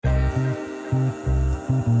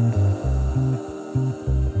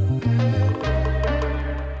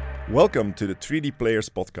Welcome to the 3D Players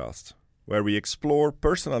podcast, where we explore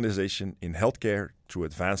personalization in healthcare through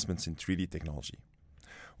advancements in 3D technology.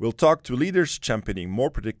 We'll talk to leaders championing more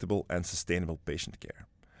predictable and sustainable patient care.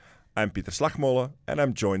 I'm Pieter Slagmolen, and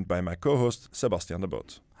I'm joined by my co-host Sebastian de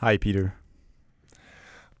Boot. Hi, Peter.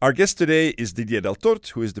 Our guest today is Didier Deltort,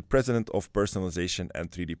 who is the president of Personalization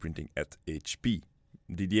and 3D printing at HP.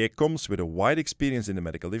 Didier comes with a wide experience in the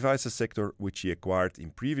medical devices sector, which he acquired in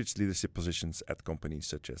previous leadership positions at companies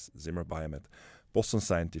such as Zimmer Biomet, Boston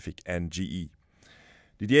Scientific, and GE.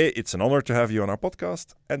 Didier, it's an honor to have you on our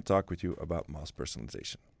podcast and talk with you about mass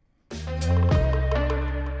personalization.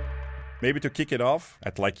 Maybe to kick it off,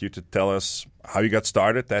 I'd like you to tell us how you got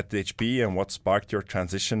started at HP and what sparked your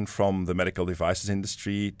transition from the medical devices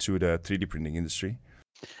industry to the 3D printing industry.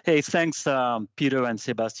 Hey, thanks, Peter and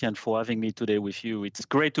Sebastian, for having me today with you. It's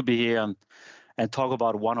great to be here and talk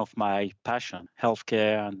about one of my passion,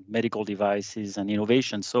 healthcare and medical devices and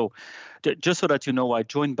innovation. So just so that you know, I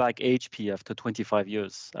joined back HP after 25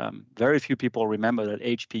 years. Very few people remember that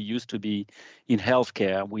HP used to be in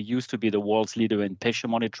healthcare. We used to be the world's leader in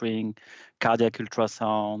patient monitoring, cardiac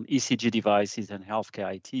ultrasound, ECG devices, and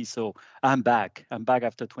healthcare IT. So I'm back. I'm back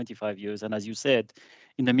after 25 years. And as you said,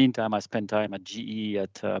 in the meantime, I spent time at GE,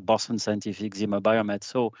 at Boston Scientific, Zimmer Biomet.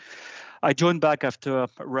 So I joined back after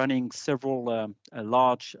running several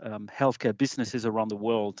large healthcare businesses around the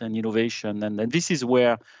world and innovation. And this is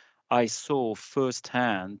where I saw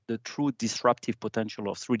firsthand the true disruptive potential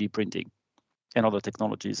of 3D printing and other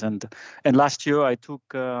technologies. And last year, I took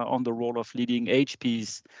on the role of leading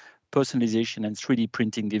HP's personalization and 3D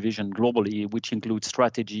printing division globally, which includes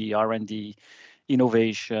strategy, R&D,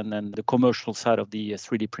 innovation, and the commercial side of the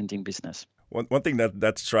 3D printing business. One thing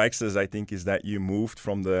that strikes us, I think, is that you moved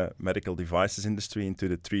from the medical devices industry into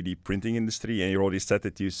the 3D printing industry, and you already said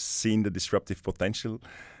that you've seen the disruptive potential.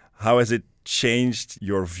 How has it changed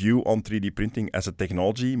your view on 3D printing as a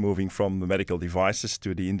technology, moving from the medical devices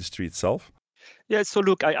to the industry itself? Yeah, so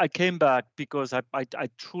look, I came back because I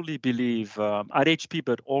truly believe at HP,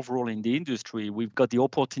 but overall in the industry, we've got the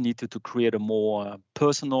opportunity to create a more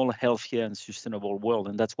personal, healthier, and sustainable world.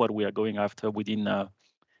 And that's what we are going after within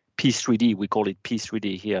P3D. We call it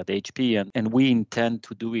P3D here at HP. And we intend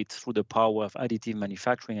to do it through the power of additive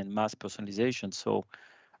manufacturing and mass personalization. So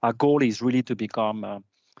our goal is really to become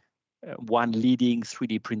one leading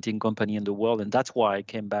 3D printing company in the world. And that's why I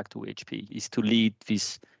came back to HP, is to lead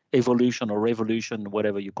this evolution or revolution,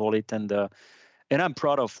 whatever you call it. And I'm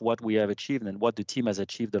proud of what we have achieved and what the team has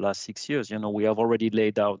achieved the last 6 years. You know, we have already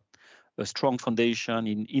laid out a strong foundation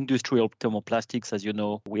in industrial thermoplastics. As you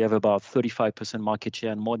know, we have about 35% market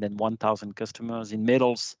share and more than 1,000 customers. In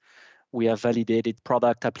metals, we have validated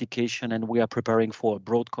product application and we are preparing for a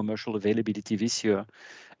broad commercial availability this year.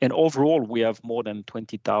 And overall, we have more than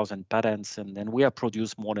 20,000 patents and we have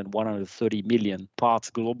produced more than 130 million parts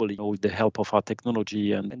globally with the help of our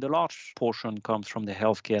technology. And the large portion comes from the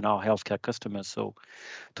healthcare and our healthcare customers. So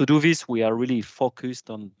to do this, we are really focused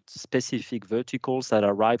on specific verticals that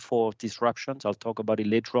are ripe for disruptions. I'll talk about it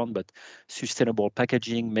later on, but sustainable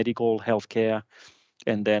packaging, medical, healthcare,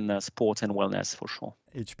 and then sports and wellness for sure.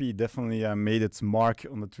 HP definitely made its mark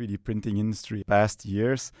on the 3D printing industry past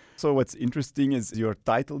years. So what's interesting is your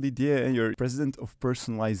title, Didier, and you're president of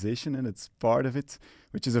Personalization, and it's part of it,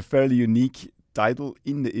 which is a fairly unique title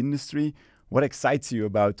in the industry. What excites you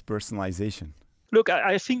about personalization? Look,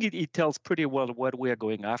 I think it tells pretty well what we are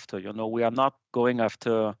going after. You know, we are not going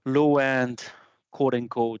after low-end,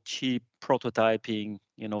 quote-unquote, cheap prototyping,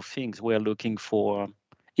 things. We're looking for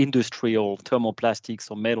industrial thermoplastics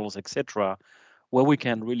or metals, etc., where we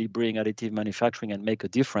can really bring additive manufacturing and make a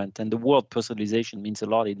difference. And the word personalization means a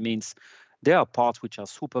lot. It means there are parts which are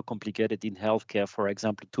super complicated in healthcare, for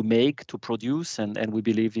example, to make, to produce, and we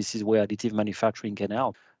believe this is where additive manufacturing can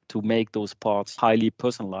help to make those parts highly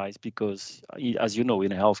personalized because, as you know,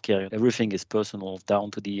 in healthcare, everything is personal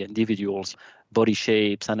down to the individual's body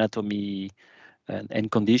shapes, anatomy,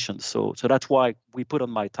 and conditions. So that's why we put on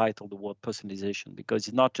my title the word personalization, because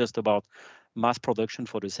it's not just about mass production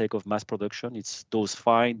for the sake of mass production. It's those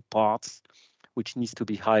fine parts which needs to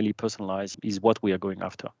be highly personalized is what we are going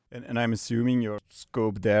after. And I'm assuming your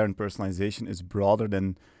scope there in personalization is broader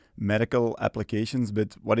than medical applications,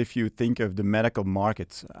 but what if you think of the medical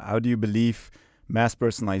market? How do you believe mass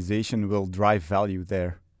personalization will drive value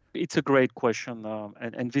there? It's a great question,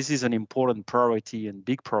 and this is an important priority and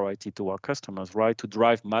big priority to our customers, right? To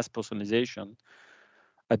drive mass personalization,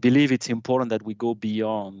 I believe it's important that we go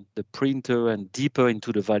beyond the printer and deeper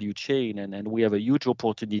into the value chain, and we have a huge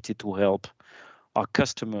opportunity to help our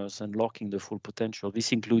customers unlocking the full potential.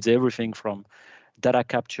 This includes everything from data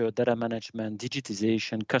capture, data management,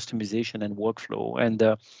 digitization, customization, and workflow.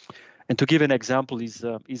 And to give an example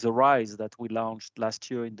is Arise that we launched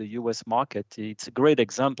last year in the US market. It's a great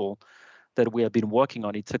example that we have been working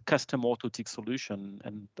on. It's a custom orthotic solution.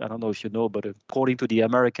 And I don't know if you know, but according to the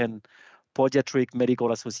American Podiatric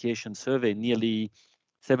Medical Association survey, nearly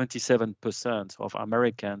 77% of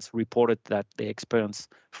Americans reported that they experience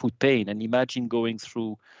foot pain. And imagine going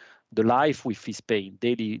through the life with this pain,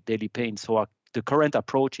 daily pain. So the current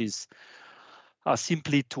approach is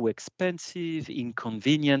simply too expensive,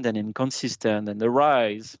 inconvenient, and inconsistent. And the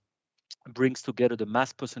Rise brings together the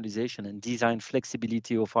mass personalization and design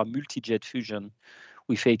flexibility of our multi-jet fusion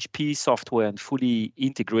with HP software and fully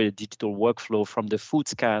integrated digital workflow from the foot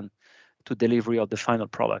scan to delivery of the final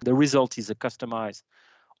product. The result is a customized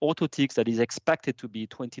orthotics that is expected to be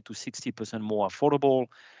 20 to 60% more affordable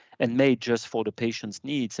and made just for the patient's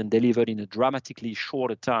needs and delivered in a dramatically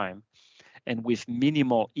shorter time and with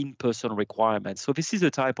minimal in-person requirements. So this is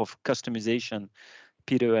the type of customization,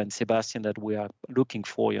 Peter and Sebastian, that we are looking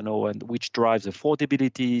for, and which drives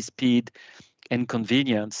affordability, speed, and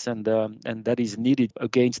convenience, and that is needed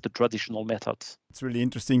against the traditional methods. It's really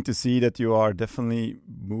interesting to see that you are definitely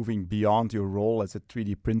moving beyond your role as a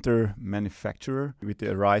 3D printer manufacturer with the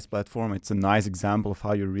Arise platform. It's a nice example of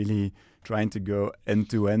how you're really trying to go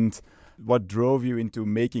end-to-end. What drove you into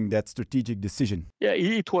making that strategic decision? Yeah,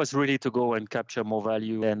 it was really to go and capture more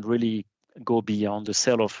value and really go beyond the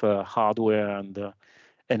sale of hardware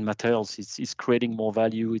and materials. It's creating more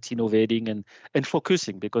value, it's innovating and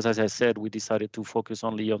focusing, because as I said, we decided to focus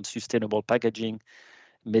only on sustainable packaging,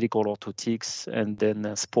 medical orthotics, and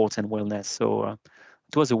then sports and wellness. So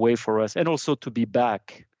it was a way for us, and also to be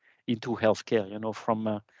back into healthcare,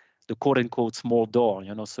 from the quote unquote small door,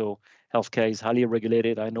 so healthcare is highly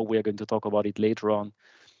regulated. I know we're going to talk about it later on,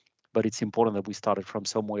 but it's important that we started from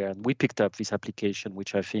somewhere and we picked up this application,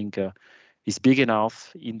 which I think is big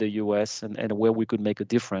enough in the US and where we could make a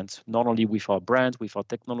difference, not only with our brand, with our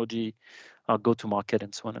technology, our go-to-market,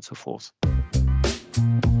 and so on and so forth.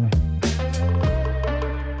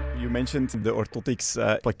 You mentioned the orthotics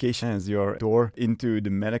application as your door into the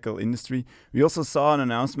medical industry. We also saw an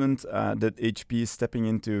announcement that HP is stepping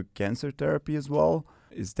into cancer therapy as well.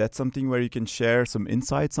 Is that something where you can share some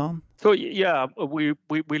insights on? So yeah, we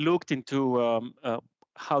looked into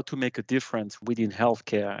how to make a difference within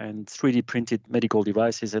healthcare and 3D printed medical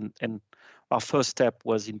devices. And our first step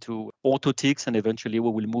was into orthotics, and eventually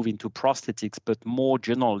we will move into prosthetics. But more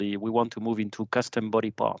generally, we want to move into custom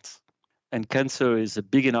body parts. And cancer is a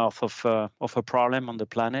big enough of a problem on the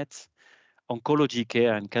planet. Oncology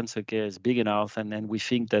care and cancer care is big enough. And we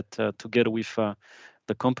think that together with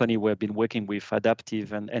the company we've been working with,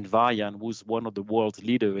 Adaptive and Varian, who's one of the world's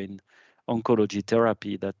leader in oncology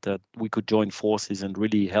therapy, that we could join forces and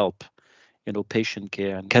really help, patient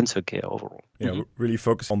care and cancer care overall. Yeah, really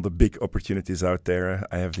focus on the big opportunities out there,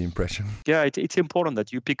 I have the impression. Yeah, it's important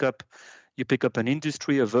that you pick up an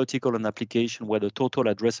industry, a vertical, an application where the total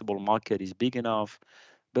addressable market is big enough,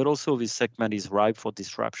 but also this segment is ripe for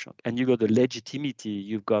disruption. And you got the legitimacy,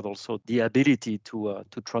 you've got also the ability to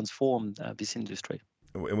transform this industry.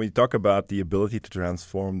 When we talk about the ability to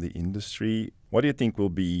transform the industry, what do you think will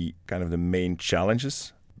be kind of the main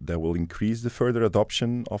challenges that will increase the further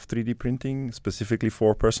adoption of 3D printing, specifically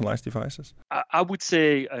for personalized devices? I would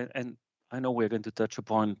say, and I know we're going to touch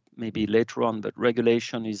upon maybe later on, but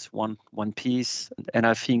regulation is one piece. And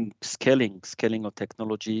I think scaling of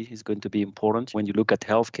technology is going to be important. When you look at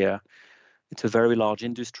healthcare, it's a very large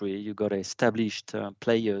industry. You've got established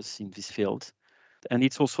players in this field. And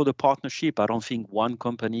it's also the partnership. I don't think one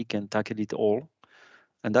company can tackle it all.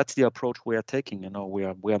 And that's the approach we are taking. We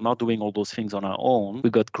are not doing all those things on our own.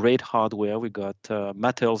 We got great hardware. We got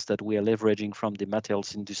materials that we are leveraging from the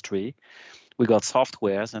materials industry. We got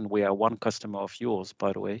softwares, and we are one customer of yours,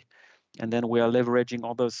 by the way. And then we are leveraging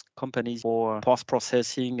all those companies for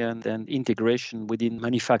post-processing and integration within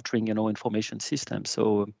manufacturing, information systems.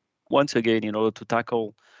 So once again, in order to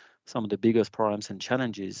tackle some of the biggest problems and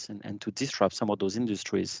challenges and to disrupt some of those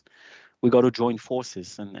industries, we got to join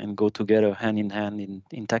forces and go together hand in hand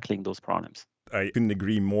in tackling those problems. I couldn't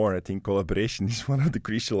agree more. I think collaboration is one of the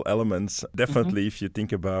crucial elements. Definitely, if you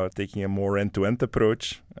think about taking a more end-to-end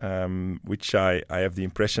approach, which I have the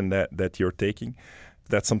impression that you're taking,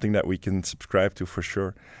 that's something that we can subscribe to for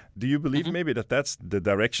sure. Do you believe maybe that's the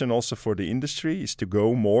direction also for the industry, is to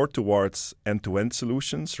go more towards end-to-end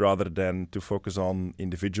solutions rather than to focus on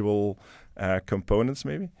individual components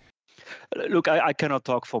maybe? Look, I cannot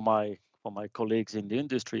talk for my colleagues in the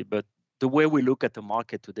industry, but the way we look at the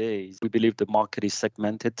market today is we believe the market is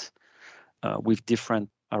segmented with different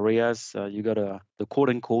areas. You got the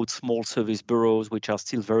quote-unquote small service bureaus, which are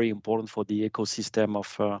still very important for the ecosystem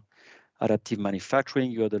of adaptive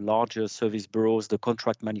manufacturing. You got the larger service bureaus, the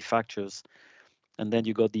contract manufacturers, and then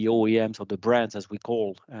you got the OEMs or the brands, as we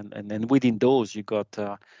call. And then within those, you got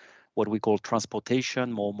what we call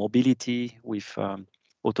transportation, more mobility with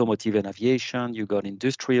automotive and aviation. You got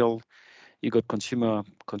industrial. You got consumer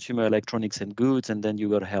electronics and goods, and then you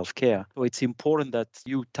got healthcare. So it's important that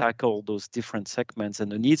you tackle those different segments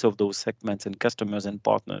and the needs of those segments and customers and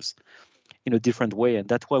partners in a different way. And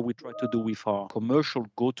that's what we try to do with our commercial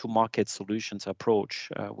go-to-market solutions approach,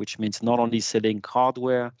 which means not only selling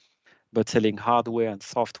hardware, but selling hardware and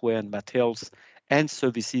software and materials and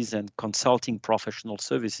services and consulting professional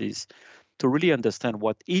services to really understand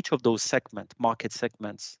what each of those market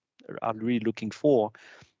segments are really looking for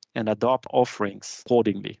and adopt offerings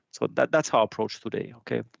accordingly. So that's our approach today,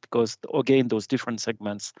 okay? Because again, those different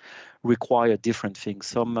segments require different things.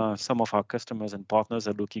 Some of our customers and partners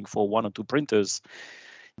are looking for 1 or 2 printers.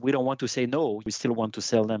 We don't want to say no. We still want to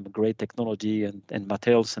sell them great technology and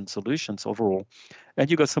materials and solutions overall.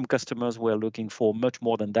 And you got some customers who are looking for much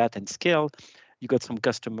more than that and scale. You got some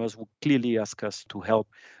customers who clearly ask us to help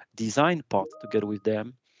design parts together with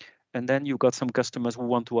them. And then you've got some customers who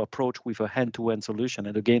want to approach with a end-to-end solution.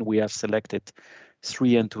 And again, we have selected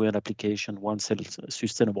 3 end-to-end applications. One sells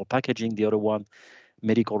sustainable packaging, the other one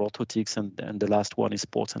medical orthotics, and the last one is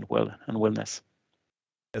sports and wellness.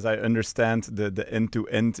 As I understand, the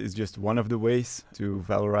end-to-end is just one of the ways to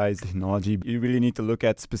valorize technology. You really need to look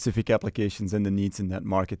at specific applications and the needs in that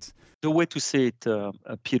market. The way to say it,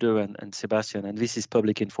 Peter and Sebastian, and this is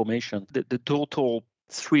public information, the total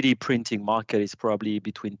 3D printing market is probably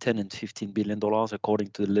between $10 and $15 billion, according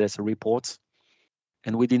to the latest reports.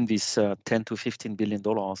 And within this $10 to $15 billion,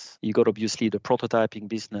 you got obviously the prototyping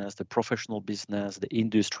business, the professional business, the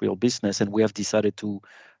industrial business, and we have decided to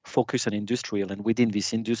focus on industrial. And within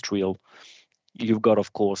this industrial, you've got,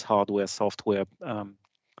 of course, hardware, software,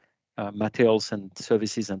 materials and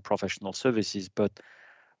services and professional services. But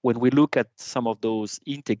when we look at some of those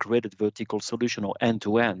integrated vertical solution or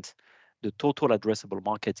end-to-end, the total addressable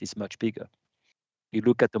market is much bigger. You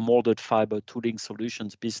look at the molded fiber tooling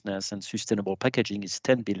solutions business and sustainable packaging is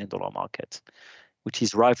 $10 billion market, which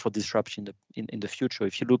is ripe for disruption in the future.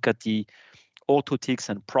 If you look at the orthotics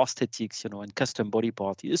and prosthetics, and custom body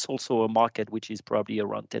part, it's also a market which is probably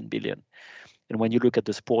around $10 billion. And when you look at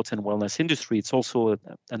the sports and wellness industry, it's also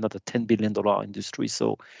another $10 billion industry.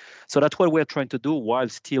 So that's what we're trying to do while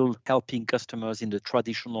still helping customers in the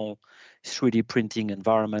traditional 3D printing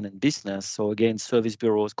environment and business. So again, service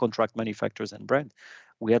bureaus, contract manufacturers, and brand,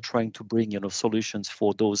 we are trying to bring solutions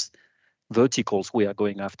for those verticals we are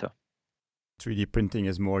going after. 3D printing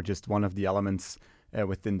is more just one of the elements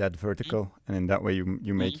within that vertical, and in that way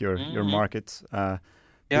you make your market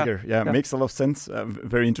bigger. Yeah, makes a lot of sense.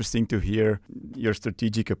 Very interesting to hear your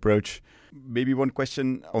strategic approach. Maybe one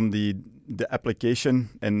question on the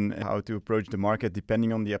application and how to approach the market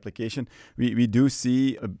depending on the application. We do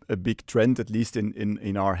see a big trend, at least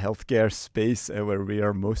in our healthcare space, where we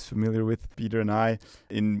are most familiar with, Peter and I,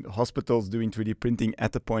 in hospitals doing 3D printing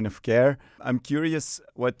at the point of care. I'm curious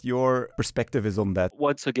what your perspective is on that.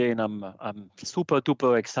 Once again, I'm super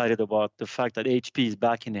duper excited about the fact that HP is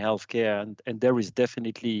back in healthcare, and there is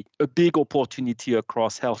definitely a big opportunity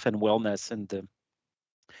across health and wellness,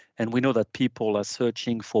 and we know that people are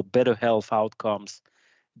searching for better health outcomes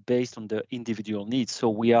based on their individual needs. So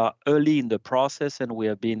we are early in the process, and we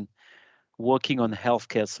have been working on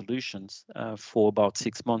healthcare solutions for about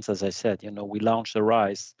 6 months, as I said. We launched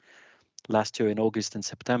Arise last year in August and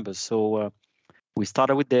September. So we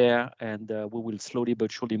started with there, and we will slowly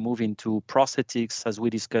but surely move into prosthetics, as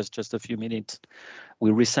we discussed just a few minutes.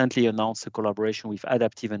 We recently announced a collaboration with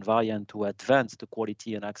Adaptive and Variant to advance the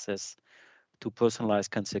quality and access to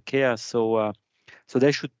personalized cancer care. So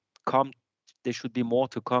they should come. There should be more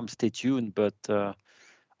to come. Stay tuned. But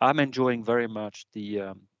I'm enjoying very much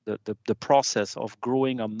the process of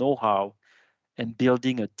growing our know-how and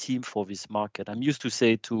building a team for this market. I'm used to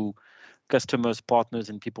say to customers, partners,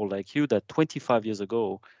 and people like you that 25 years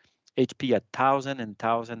ago, HP had thousands and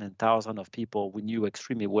thousands and thousands of people we knew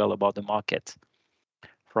extremely well about the market,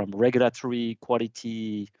 from regulatory,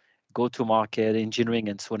 quality, go-to-market, engineering,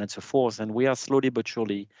 and so on and so forth. And we are slowly but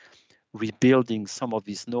surely rebuilding some of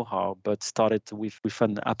this know-how, but started with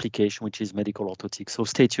an application which is medical orthotics. So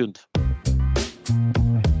stay tuned.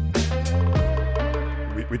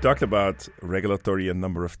 We talked about regulatory a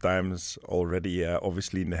number of times already.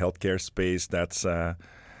 Obviously, in the healthcare space, that's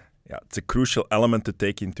it's a crucial element to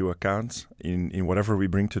take into account in whatever we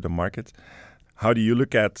bring to the market. How do you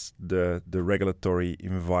look at the regulatory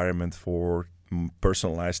environment for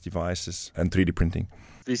personalized devices and 3D printing?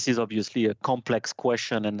 This is obviously a complex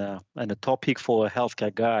question and a topic for a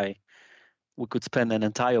healthcare guy. We could spend an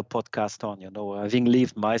entire podcast on, having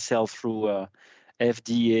lived myself through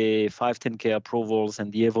FDA, 510K approvals,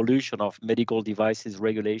 and the evolution of medical devices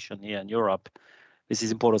regulation here in Europe. This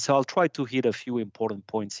is important. So I'll try to hit a few important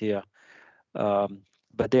points here.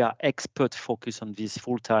 But they are expert focused on this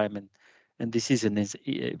full time, and this is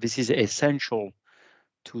essential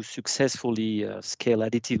to successfully scale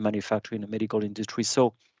additive manufacturing in the medical industry.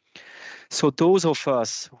 So those of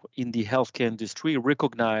us in the healthcare industry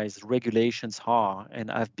recognize regulations are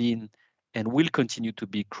and have been and will continue to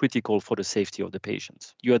be critical for the safety of the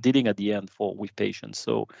patients. You are dealing at the end with patients.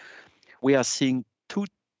 So we are seeing two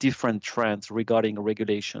different trends regarding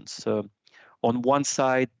regulations. On one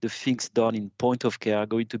side, the things done in point of care are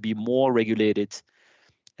going to be more regulated,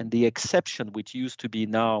 and the exception, which used to be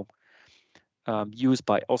now used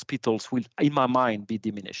by hospitals, will, in my mind, be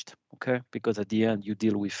diminished. Okay, because at the end you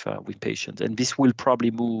deal with patients, and this will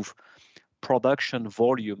probably move production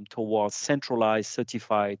volume towards centralized,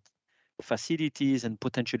 certified facilities and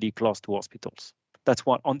potentially close to hospitals. That's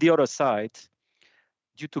one. On the other side,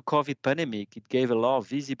 due to COVID pandemic, it gave a lot of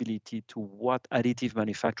visibility to what additive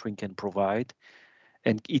manufacturing can provide,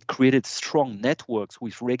 and it created strong networks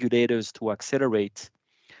with regulators to accelerate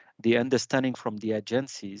the understanding from the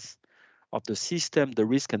agencies of the system, the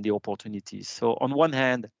risk, and the opportunities. So on one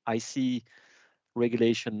hand, I see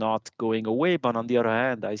regulation not going away, but on the other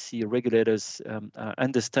hand, I see regulators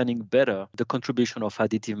understanding better the contribution of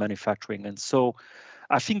additive manufacturing. And so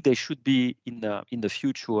I think there should be in the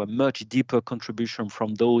future a much deeper contribution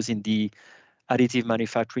from those in the additive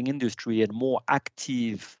manufacturing industry and more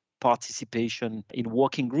active participation in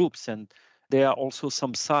working groups. And there are also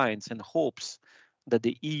some signs and hopes that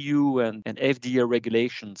the EU and FDA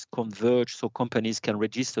regulations converge so companies can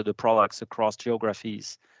register the products across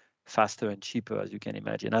geographies faster and cheaper, as you can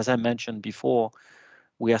imagine. As I mentioned before,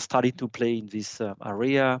 we are starting to play in this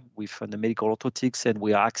area with the medical orthotics, and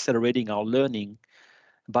we are accelerating our learning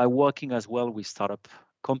by working as well with startup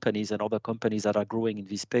companies and other companies that are growing in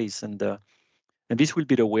this space. And this will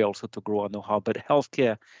be the way also to grow our know-how. But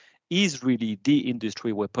healthcare is really the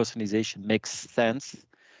industry where personalization makes sense,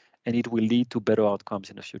 and it will lead to better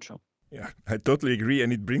outcomes in the future. Yeah, I totally agree.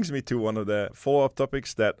 And it brings me to one of the follow-up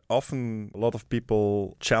topics that often a lot of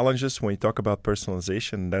people challenge us when you talk about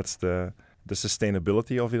personalization. That's the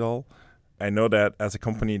sustainability of it all. I know that as a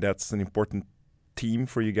company, that's an important theme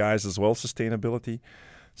for you guys as well, sustainability.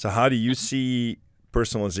 So how do you see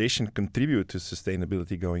personalization contribute to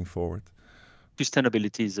sustainability going forward?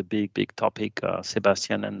 Sustainability is a big topic,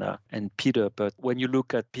 Sebastian and Peter. But when you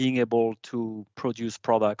look at being able to produce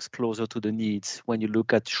products closer to the needs, when you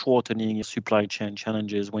look at shortening supply chain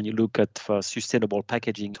challenges, when you look at sustainable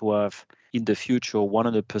packaging to have in the future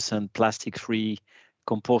 100% plastic-free,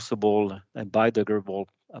 compostable, and biodegradable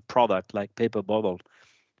product like paper bottle,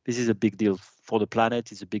 this is a big deal for the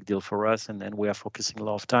planet. It's a big deal for us, and we are focusing a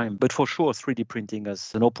lot of time. But for sure, 3D printing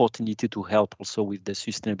has an opportunity to help also with the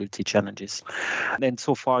sustainability challenges. And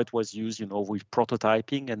so far, it was used, with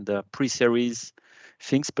prototyping and pre-series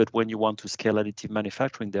things. But when you want to scale additive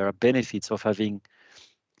manufacturing, there are benefits of having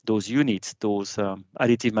those units, those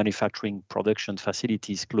additive manufacturing production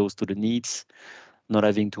facilities close to the needs, not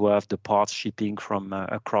having to have the parts shipping from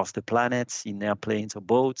across the planets in airplanes or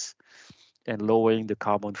boats, and lowering the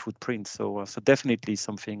carbon footprint. So definitely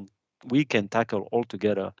something we can tackle all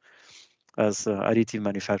together as additive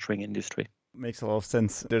manufacturing industry. Makes a lot of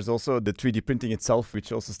sense. There's also the 3D printing itself,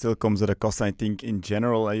 which also still comes at a cost. I think in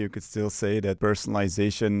general, you could still say that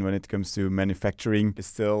personalization when it comes to manufacturing is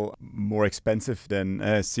still more expensive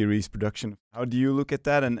than series production. How do you look at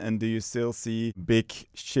that? And do you still see big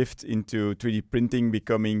shift into 3D printing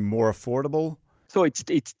becoming more affordable? So it's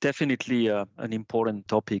definitely an important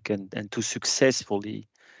topic, and to successfully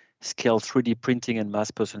scale 3D printing and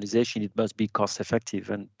mass personalization, it must be cost effective,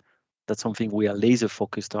 and that's something we are laser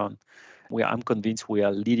focused on. I'm convinced we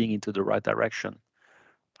are leading into the right direction.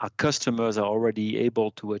 Our customers are already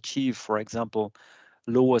able to achieve, for example,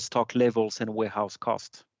 lower stock levels and warehouse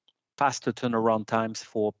costs, faster turnaround times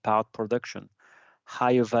for part production,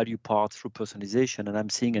 higher value parts through personalization, and I'm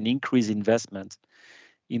seeing an increased investment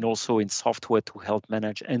also in software to help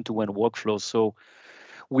manage end-to-end workflows. So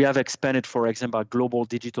we have expanded, for example, our global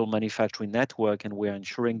digital manufacturing network, and we are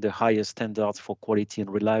ensuring the highest standards for quality and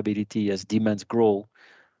reliability as demands grow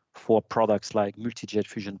for products like multi-jet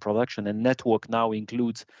fusion production. And network now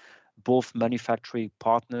includes both manufacturing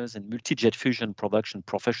partners and multi-jet fusion production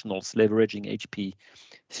professionals leveraging HP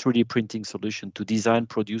 3D printing solution to design,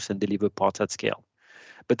 produce, and deliver parts at scale.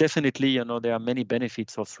 But definitely, there are many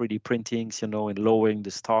benefits of 3D printings, in lowering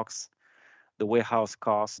the stocks, the warehouse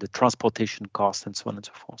costs, the transportation costs, and so on and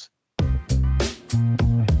so forth.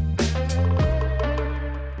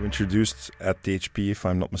 You introduced at HP, if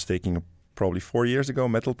I'm not mistaken, probably 4 years ago,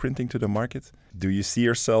 metal printing to the market. Do you see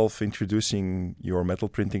yourself introducing your metal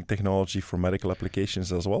printing technology for medical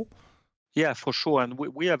applications as well? Yeah, for sure. And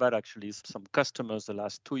we have had actually some customers the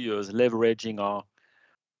last 2 years leveraging our,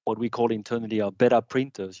 what we call internally our beta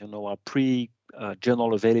printers, our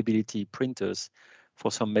pre-general availability printers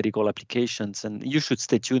for some medical applications. And you should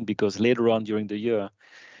stay tuned because later on during the year,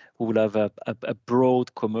 we will have a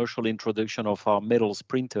broad commercial introduction of our metals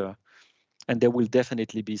printer. And there will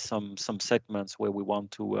definitely be some segments where we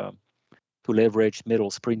want to leverage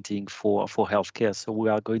metals printing for healthcare. So we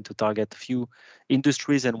are going to target a few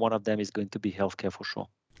industries, and one of them is going to be healthcare for sure.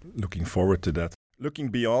 Looking forward to that. Looking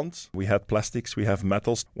beyond, we had plastics, we have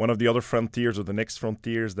metals. One of the other frontiers, or the next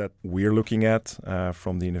frontiers that we're looking at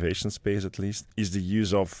from the innovation space at least, is the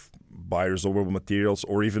use of bioresorbable materials,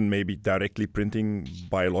 or even maybe directly printing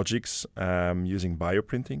biologics using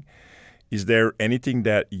bioprinting. Is there anything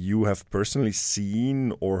that you have personally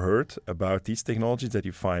seen or heard about these technologies that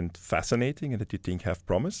you find fascinating and that you think have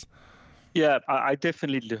promise? Yeah, I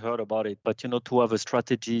definitely heard about it. But, to have a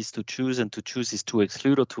strategy is to choose, and to choose is to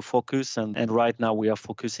exclude or to focus. And right now we are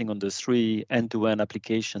focusing on the 3 end-to-end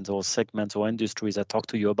applications or segments or industries I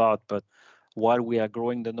talked to you about. But while we are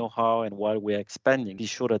growing the know-how and while we are expanding, be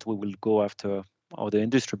sure that we will go after other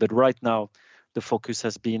industry. But right now, the focus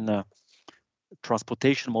has been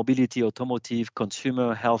transportation, mobility, automotive,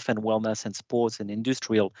 consumer, health and wellness, and sports and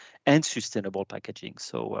industrial and sustainable packaging.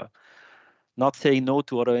 So not saying no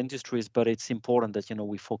to other industries, but it's important that,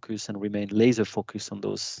 we focus and remain laser focused on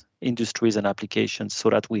those industries and applications so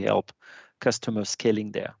that we help customers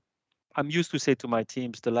scaling there. I'm used to say to my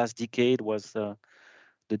teams, the last decade was the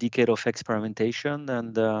decade of experimentation,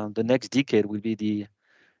 and the next decade will be the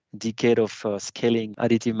decade of scaling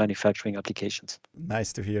additive manufacturing applications.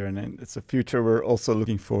 Nice to hear, and it's a future we're also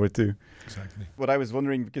looking forward to. Exactly. What I was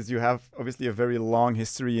wondering, because you have obviously a very long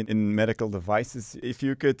history in medical devices, if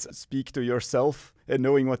you could speak to yourself and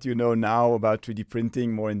knowing what you know now about 3D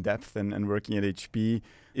printing more in depth and working at HP,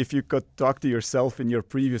 if you could talk to yourself in your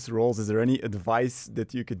previous roles, is there any advice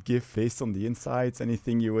that you could give based on the insights?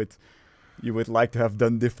 Anything you would like to have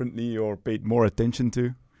done differently or paid more attention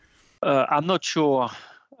to? I'm not sure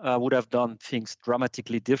I would have done things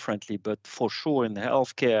dramatically differently, but for sure in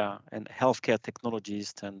healthcare and healthcare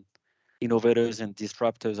technologists and innovators and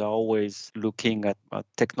disruptors are always looking at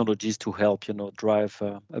technologies to help, drive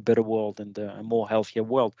a better world and a more healthier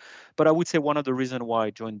world. But I would say one of the reasons why I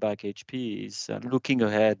joined back HP is looking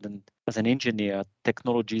ahead and as an engineer,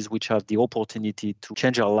 technologies which have the opportunity to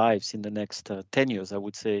change our lives in the next 10 years. I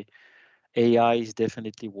would say AI is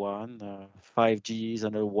definitely one, 5G is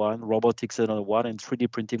another one, robotics is another one, and 3D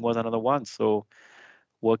printing was another one. So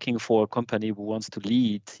working for a company who wants to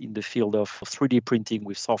lead in the field of 3D printing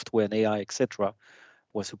with software and AI, etc.,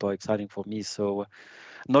 was super exciting for me. So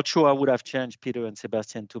not sure I would have changed Peter and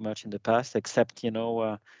Sebastian too much in the past, except,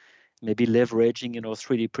 maybe leveraging,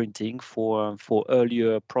 3D printing for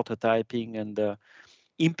earlier prototyping and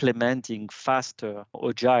implementing faster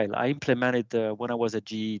agile. I implemented when I was at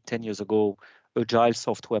GE 10 years ago agile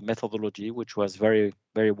software methodology, which was very,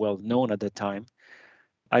 very well known at the time.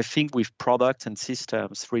 I think with products and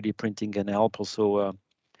systems, 3D printing can help also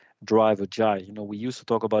drive agile. We used to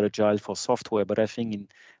talk about agile for software, but I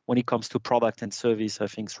think when it comes to product and service, I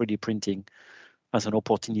think 3D printing as an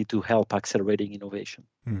opportunity to help accelerating innovation.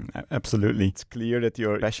 Absolutely. It's clear that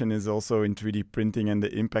your passion is also in 3D printing and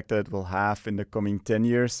the impact that it will have in the coming 10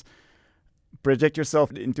 years. Project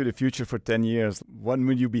yourself into the future for 10 years. When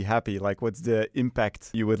would you be happy? Like, what's the impact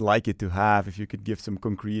you would like it to have? If you could give some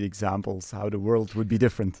concrete examples, how the world would be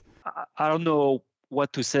different. I don't know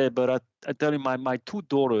what to say, but I tell you, my 2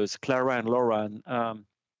 daughters, Clara and Lauren,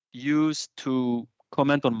 used to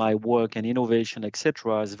comment on my work and innovation,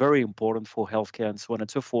 etc., is very important for healthcare and so on and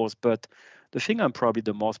so forth. But the thing I'm probably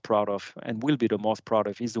the most proud of and will be the most proud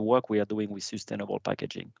of is the work we are doing with sustainable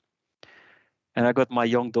packaging. And I got my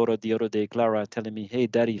young daughter the other day, Clara, telling me, "Hey,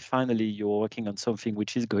 Daddy, finally you're working on something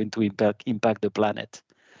which is going to impact the planet."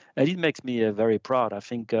 And it makes me very proud. I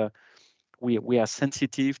think we are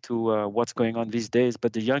sensitive to what's going on these days,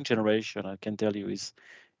 but the young generation, I can tell you, is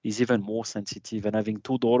even more sensitive. And having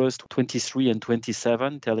 2 daughters, 23 and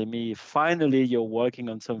 27, telling me, finally, you're working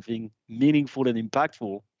on something meaningful and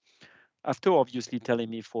impactful, after obviously telling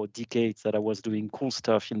me for decades that I was doing cool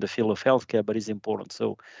stuff in the field of healthcare, but it's important.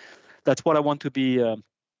 So that's what I want to be,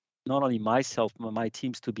 not only myself, but my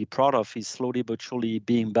teams to be proud of, is slowly but surely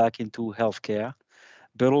being back into healthcare,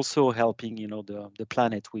 but also helping, the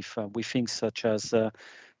planet with things such as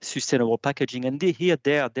sustainable packaging. And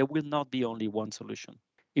there will not be only one solution.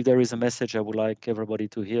 If there is a message I would like everybody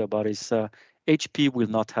to hear about is HP will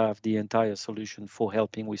not have the entire solution for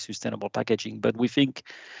helping with sustainable packaging. But we think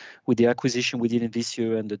with the acquisition we did in this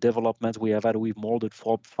year and the development we have had with molded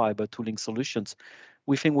fiber tooling solutions,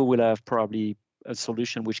 we think we will have probably a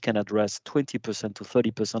solution which can address 20% to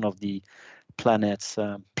 30% of the planet's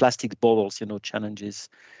plastic bottles, challenges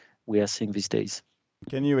we are seeing these days.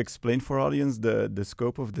 Can you explain for audience the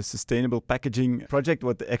scope of the sustainable packaging project,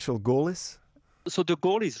 what the actual goal is? So the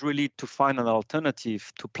goal is really to find an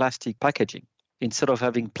alternative to plastic packaging. Instead of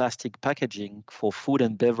having plastic packaging for food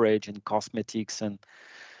and beverage and cosmetics and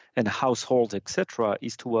households, etc.,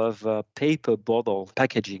 is to have paper bottle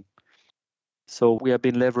packaging. So we have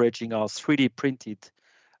been leveraging our 3D printed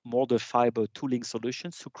molded fiber tooling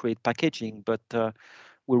solutions to create packaging, but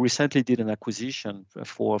we recently did an acquisition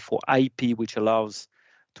for IP, which allows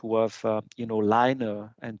to have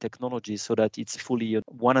liner and technology so that it's fully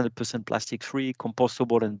 100% plastic free,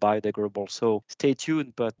 compostable and biodegradable. So stay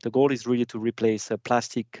tuned, but the goal is really to replace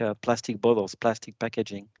plastic bottles, plastic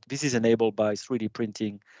packaging. This is enabled by 3D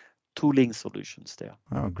printing tooling solutions there.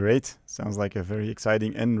 Oh, great. Sounds like a very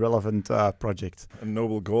exciting and relevant project. A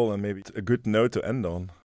noble goal and maybe a good note to end on.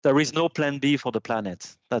 There is no plan B for the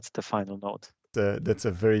planet. That's the final note. That's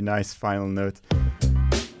a very nice final note.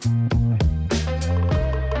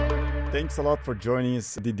 Thanks a lot for joining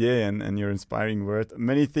us, Didier, and your inspiring word.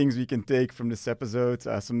 Many things we can take from this episode.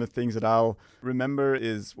 Some of the things that I'll remember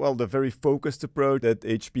is, the very focused approach that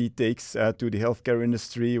HP takes to the healthcare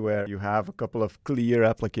industry, where you have a couple of clear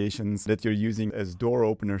applications that you're using as door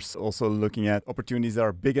openers. Also looking at opportunities that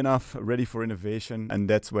are big enough, ready for innovation. And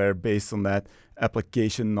that's where, based on that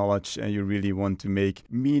application knowledge, you really want to make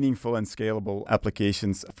meaningful and scalable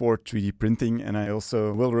applications for 3D printing. And I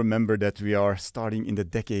also will remember that we are starting in the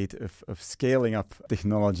decade of scaling up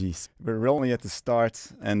technologies. We're only at the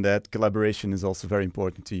start, and that collaboration is also very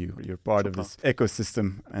important to you. You're part of this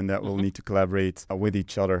ecosystem, and that will need to collaborate with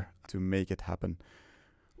each other to make it happen.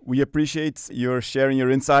 We appreciate your sharing your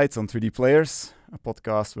insights on 3D Players, a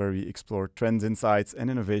podcast where we explore trends, insights, and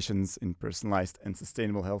innovations in personalized and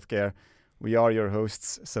sustainable healthcare. We are your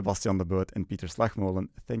hosts, Sebastian de Boot and Pieter Slagmolen.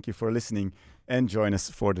 Thank you for listening, and join us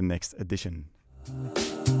for the next edition.